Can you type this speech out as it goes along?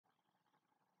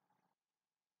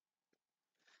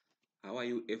How are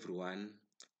you, everyone?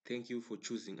 Thank you for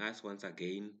choosing us once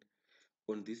again.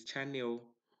 On this channel,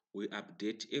 we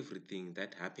update everything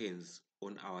that happens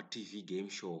on our TV game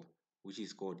show, which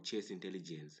is called Chess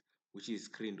Intelligence, which is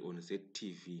screened on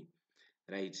ZTV.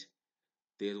 Right?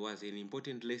 There was an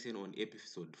important lesson on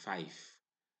episode 5.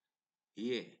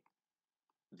 Here,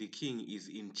 the king is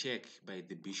in check by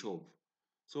the bishop.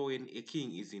 So when a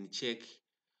king is in check,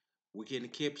 we can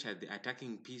capture the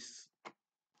attacking piece.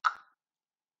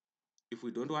 If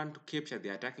we don't want to capture the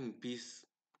attacking piece,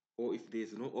 or if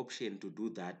there's no option to do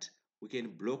that, we can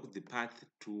block the path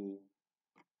to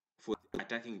for the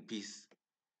attacking piece.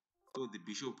 So the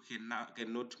bishop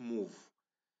cannot move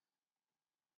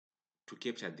to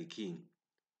capture the king.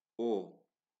 Or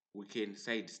we can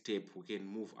sidestep, we can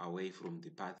move away from the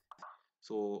path.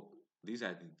 So these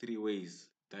are the three ways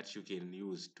that you can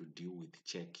use to deal with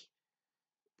check,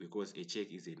 because a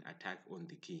check is an attack on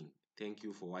the king. Thank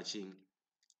you for watching.